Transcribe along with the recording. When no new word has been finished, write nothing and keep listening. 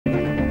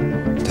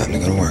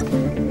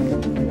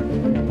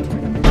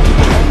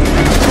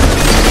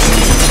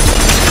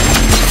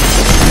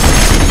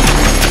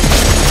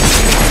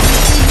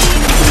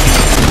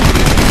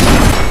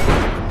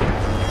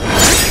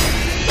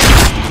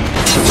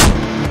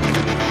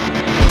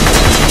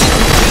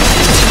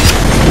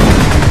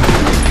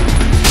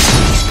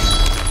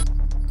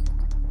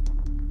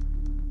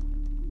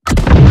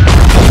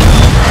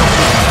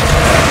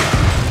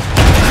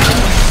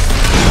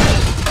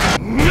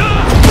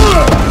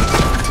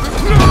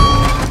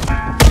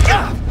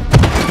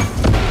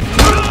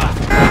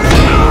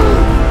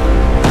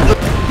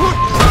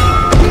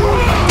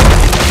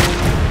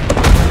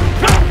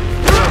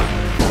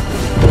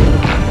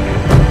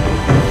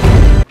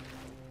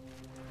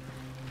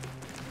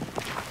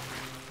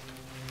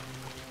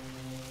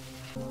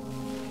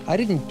I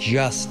didn't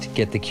just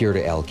get the cure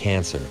to L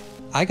cancer.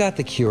 I got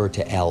the cure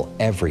to L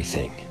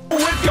everything.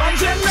 With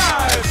guns and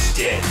knives.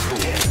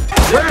 Deadpool.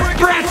 Where's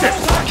Francis?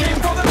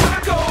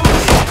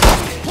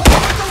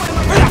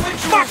 Where the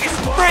fuck is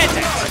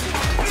Francis?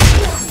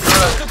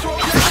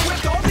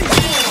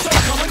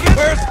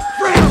 Where's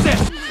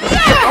Francis?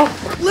 Oh,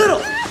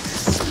 little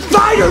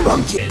spider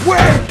monkey.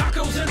 Where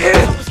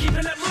is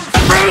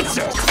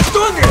Francis?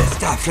 ¿Dónde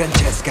está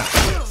Francesca?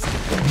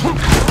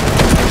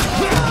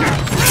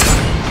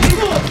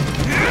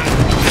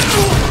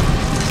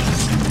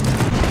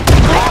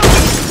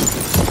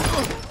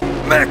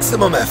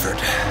 Maximum effort.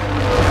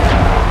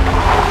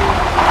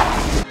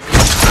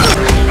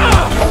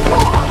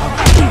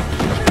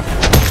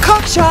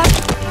 Cockshot!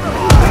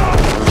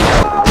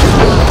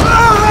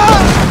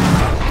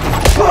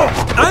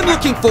 I'm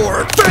looking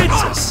for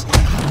Francis.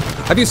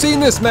 Have you seen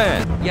this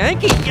man?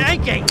 Yankee!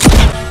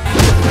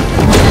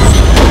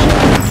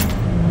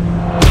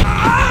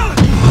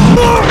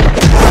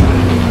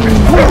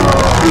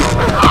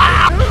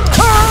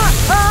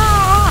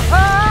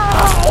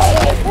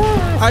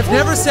 I've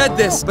never said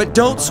this, but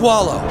don't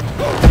swallow.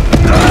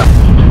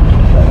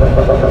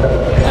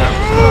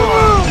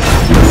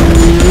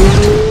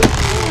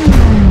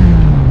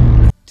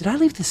 Did I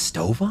leave the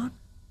stove on?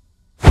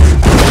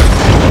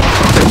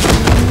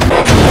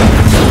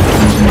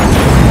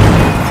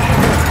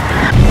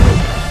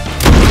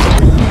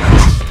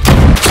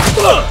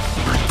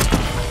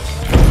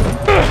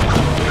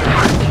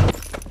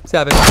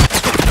 Seven.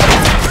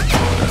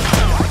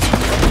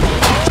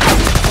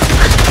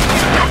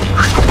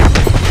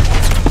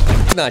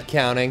 Not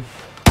counting.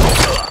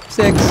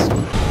 6.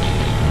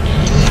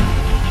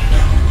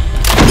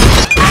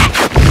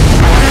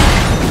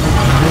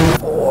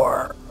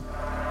 4.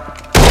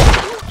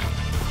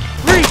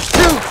 3,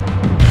 2.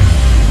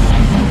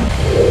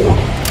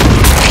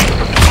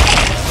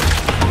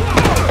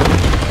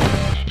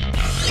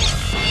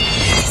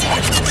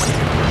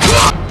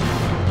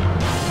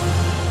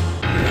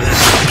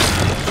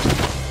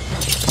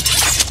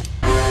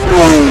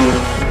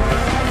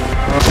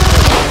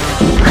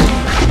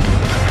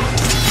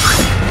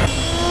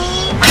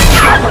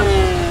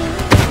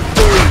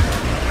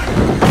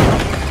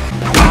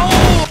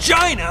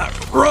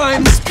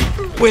 Rhymes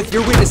with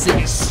your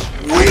witnessing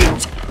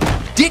sweet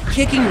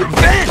dick-kicking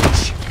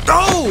revenge.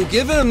 Oh,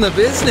 give him the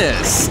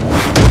business.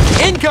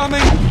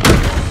 Incoming.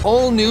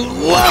 Whole new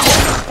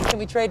level. Can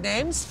we trade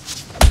names?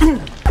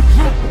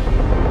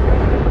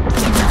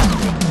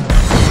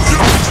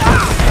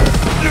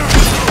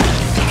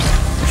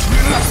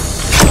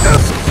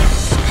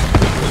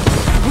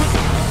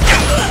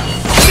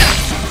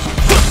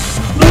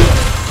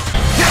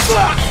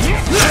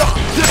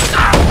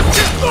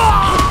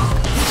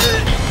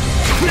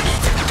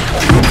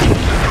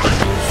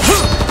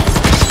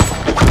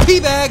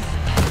 Teabag.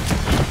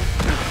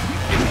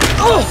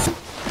 Oh.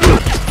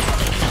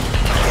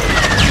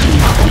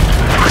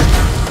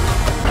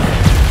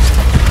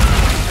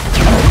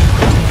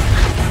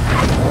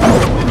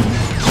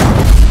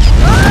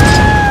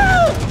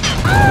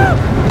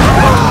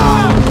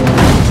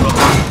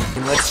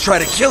 Let's try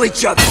to kill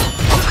each other.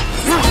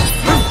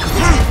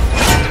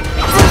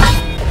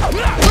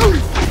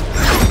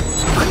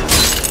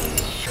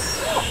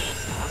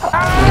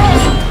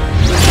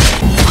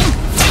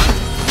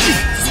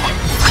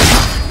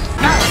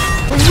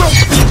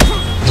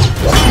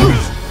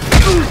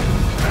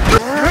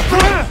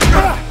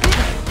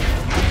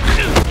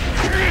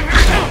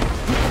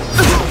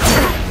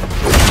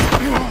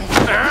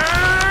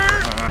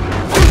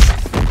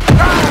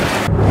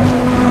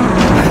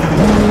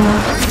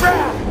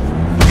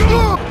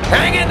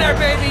 Hang in there,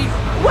 baby!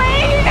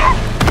 Wait!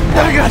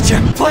 I got you.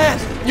 Plan.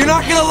 You're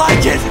not gonna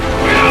like it.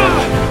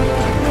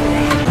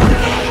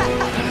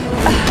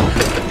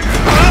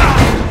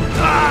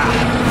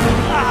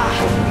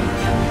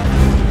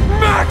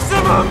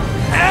 Maximum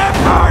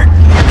effort!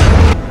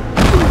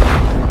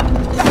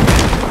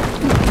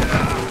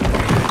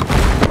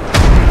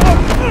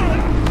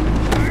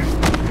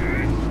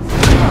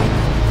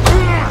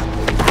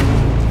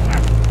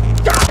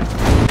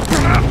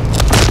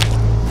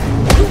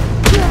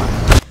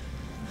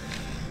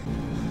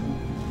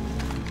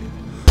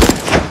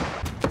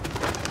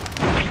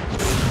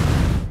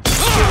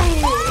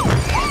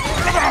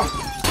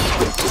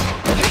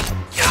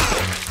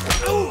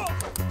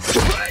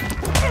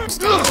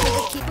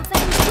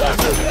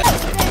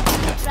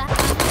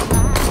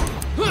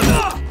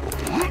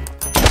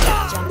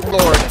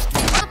 Lord.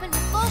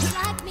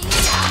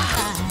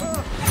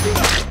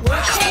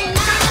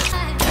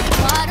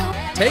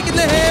 Taking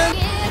the hand.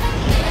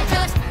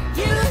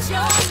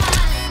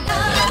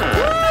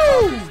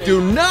 Woo!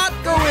 Do not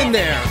go in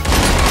there.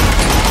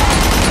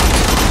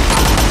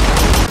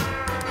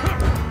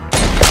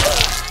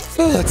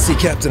 Well, let's see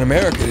Captain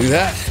America do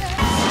that.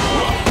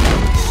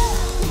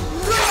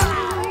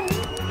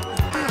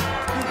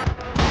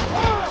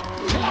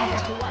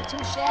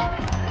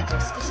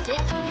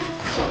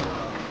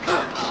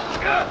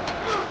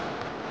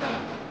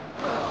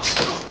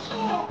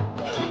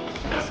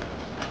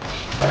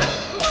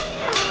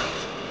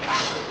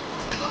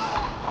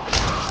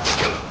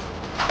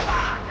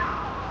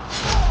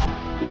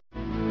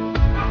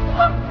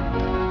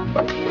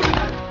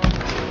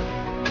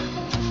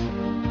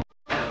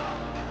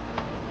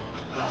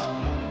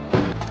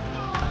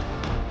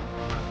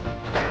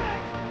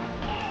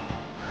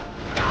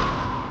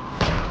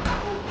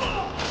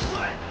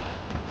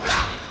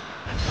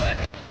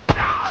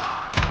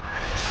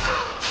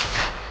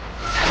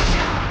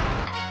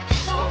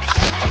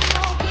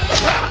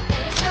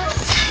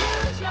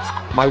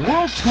 My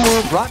world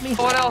tour brought me...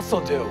 What else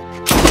will do?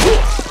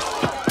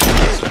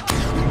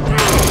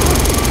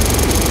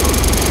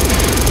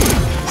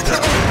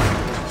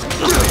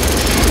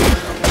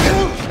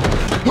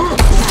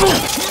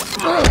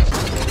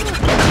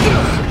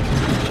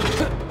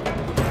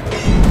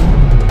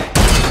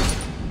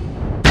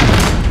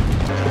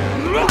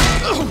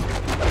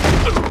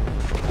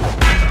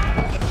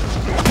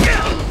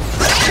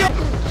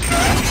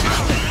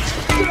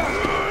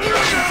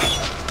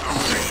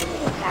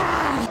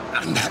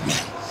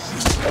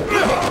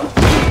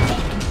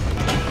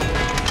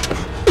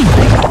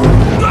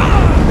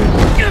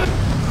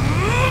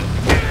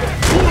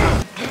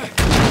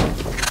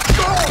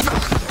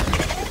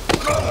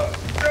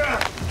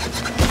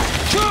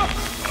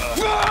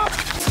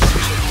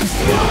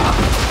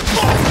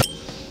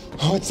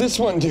 What's this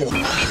one do?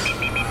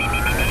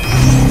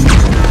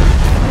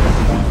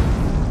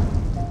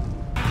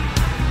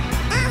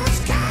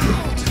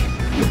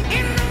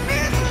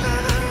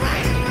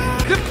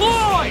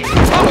 Deploy!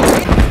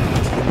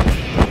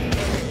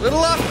 Little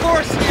off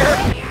course here.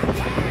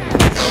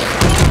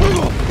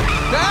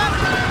 That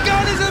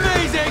gun is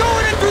amazing.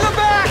 Going in through the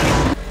back.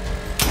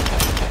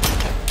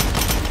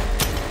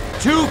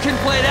 Two can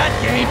play that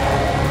game.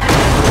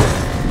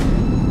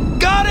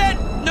 Got it!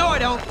 No, I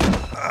don't.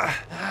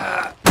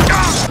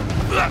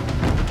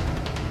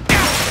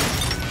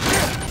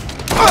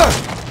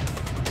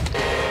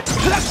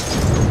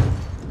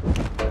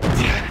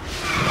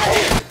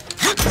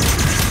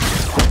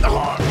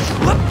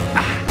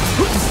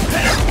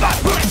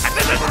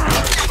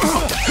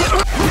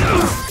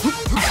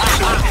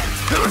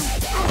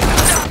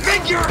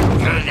 Figure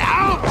it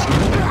out!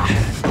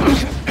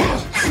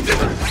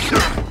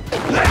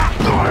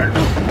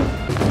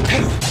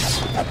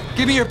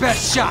 Give me your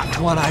best shot,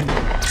 one-eyed.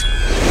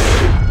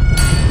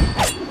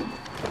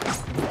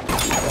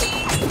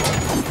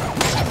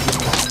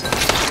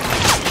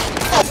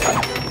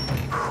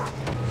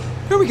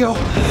 Here we go.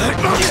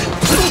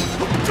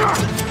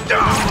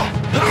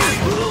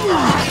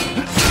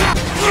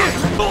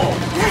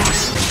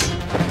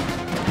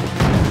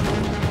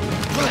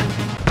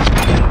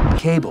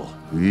 Cable.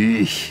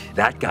 Eesh,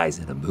 that guy's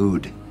in a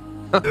mood.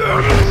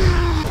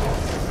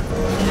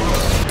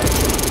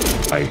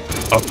 I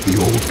up the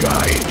old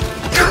guy.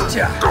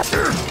 Gotcha!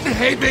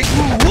 Hey, big...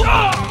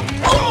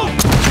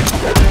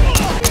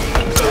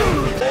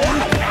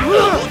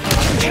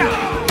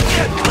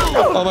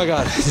 Oh my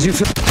god, did you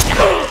feel...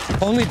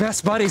 Only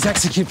best buddies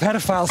execute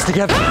pedophiles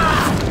together.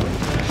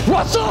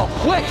 Russell,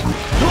 wait!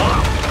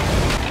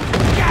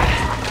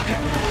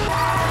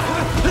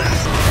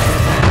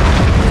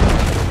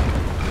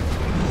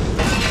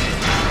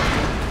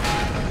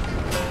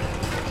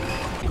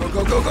 Go,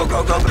 go, go,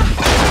 go, go, go!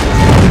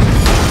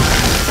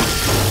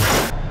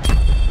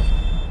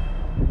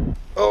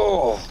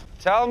 Oh,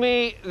 tell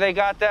me they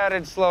got that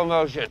in slow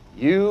motion.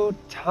 You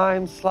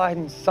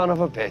time-sliding son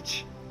of a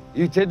bitch.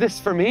 You did this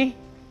for me?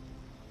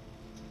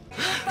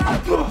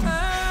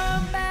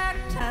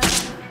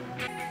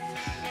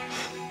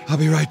 I'll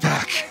be right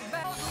back.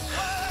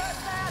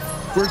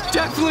 We're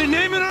definitely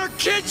naming our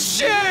kid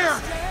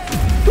Cher!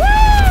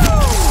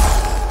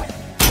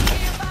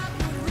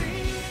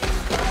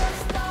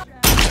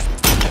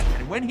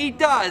 And when he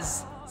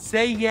does,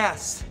 say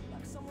yes.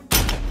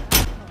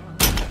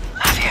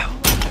 Love you.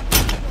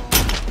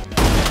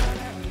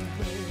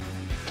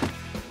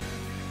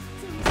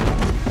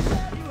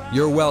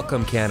 You're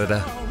welcome,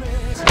 Canada.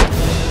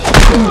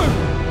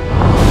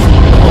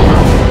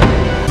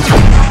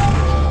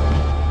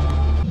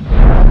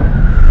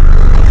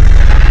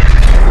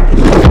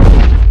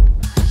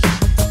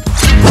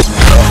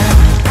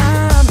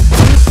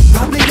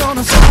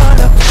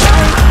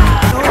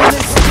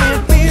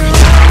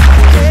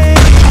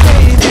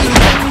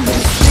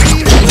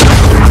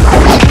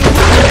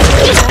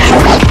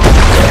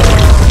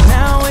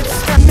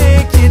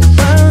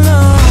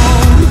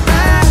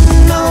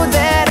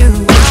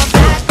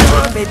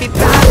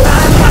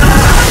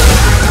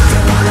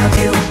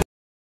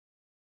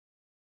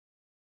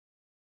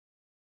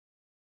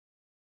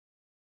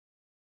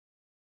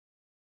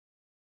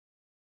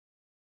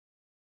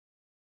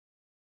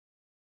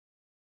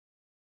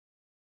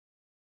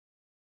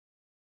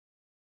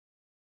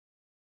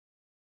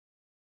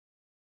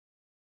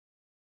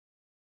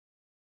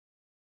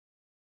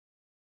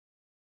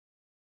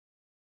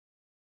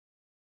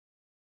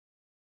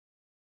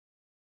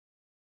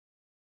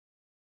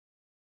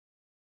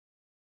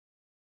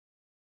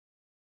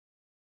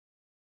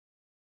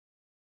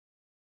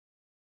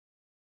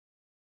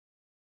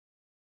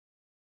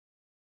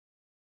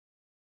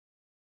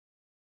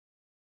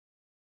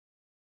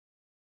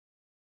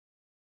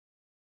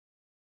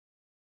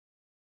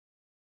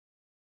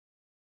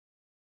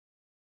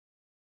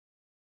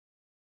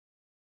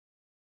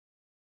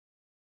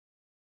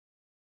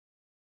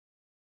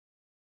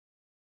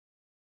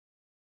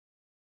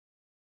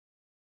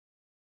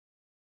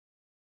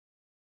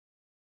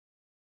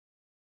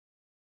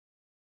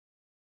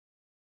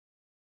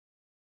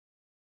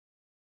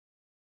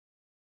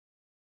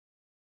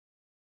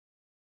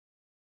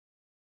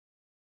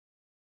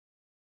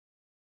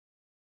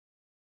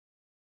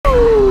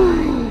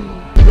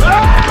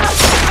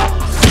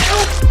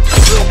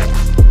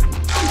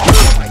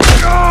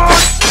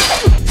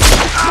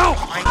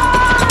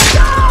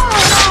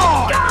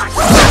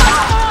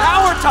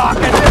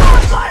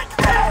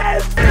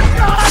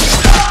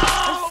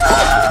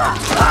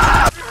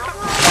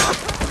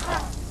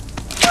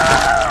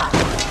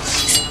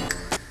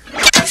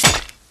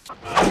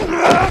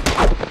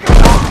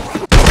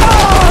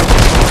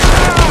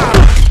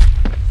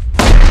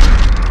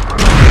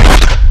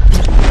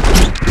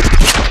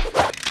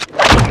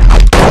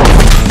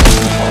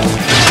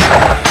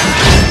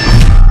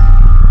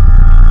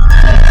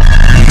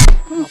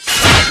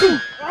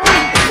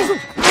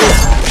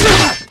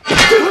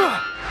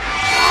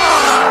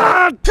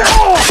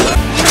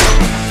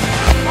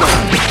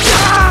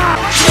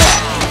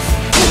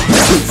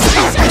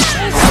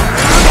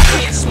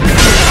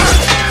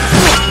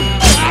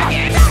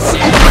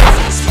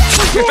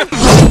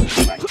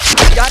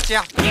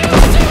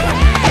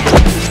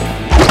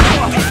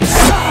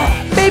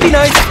 Maybe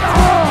nice.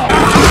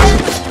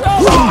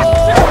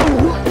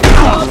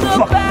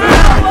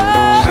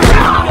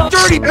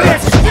 Dirty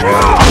bitch!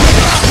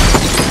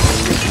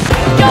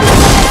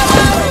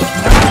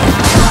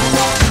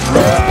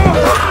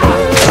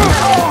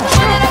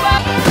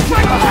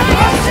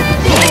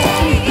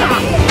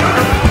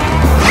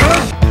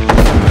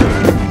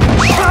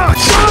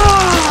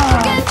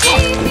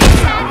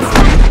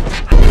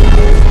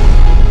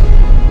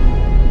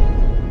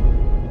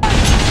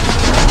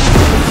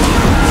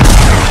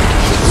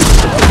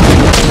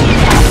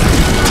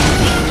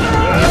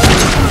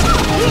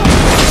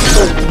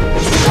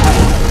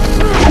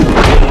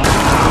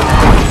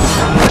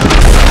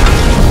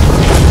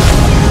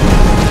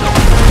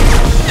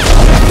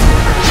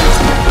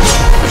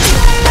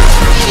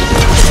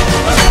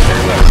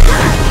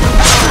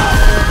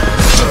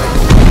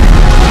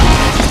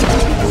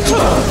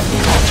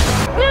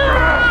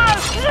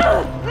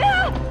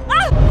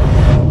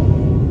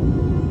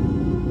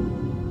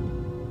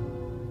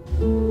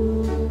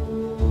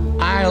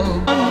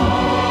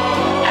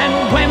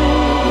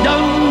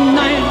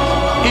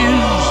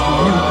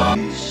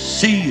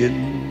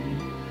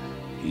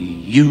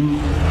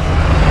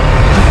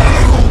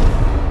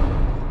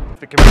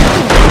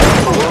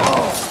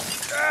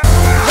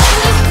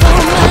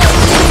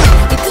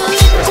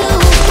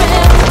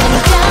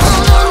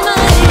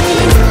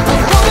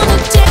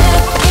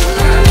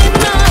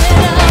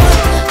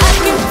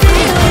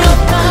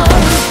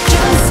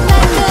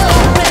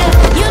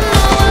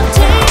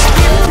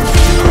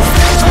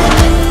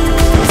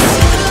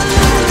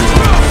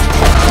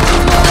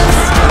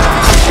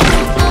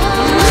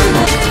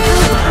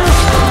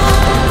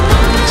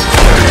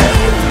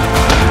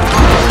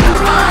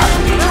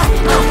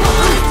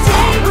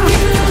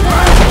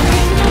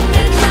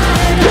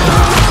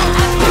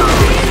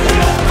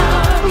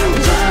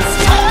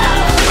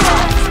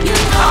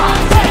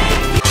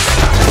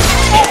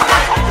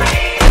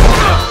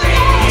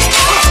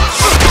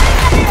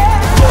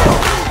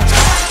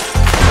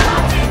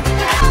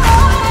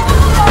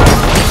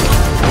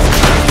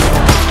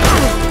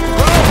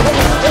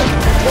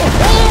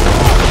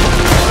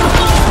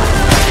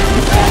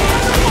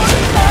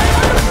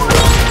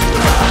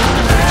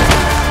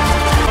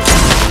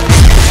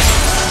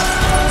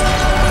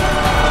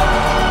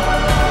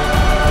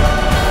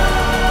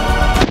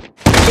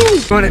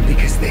 Want it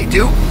because they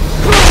do.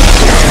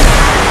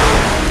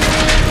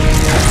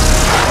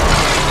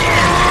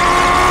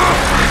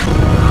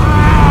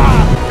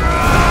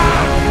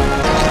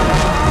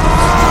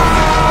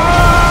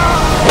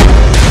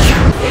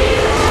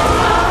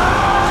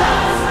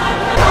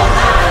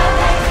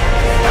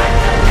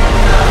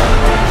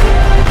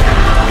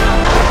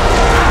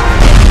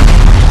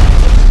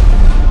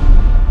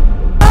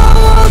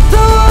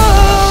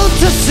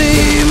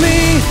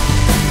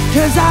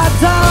 Cause I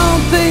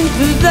don't think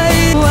that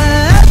they, when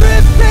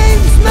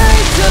everything's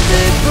made to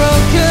be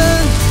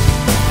broken,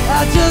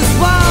 I just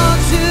want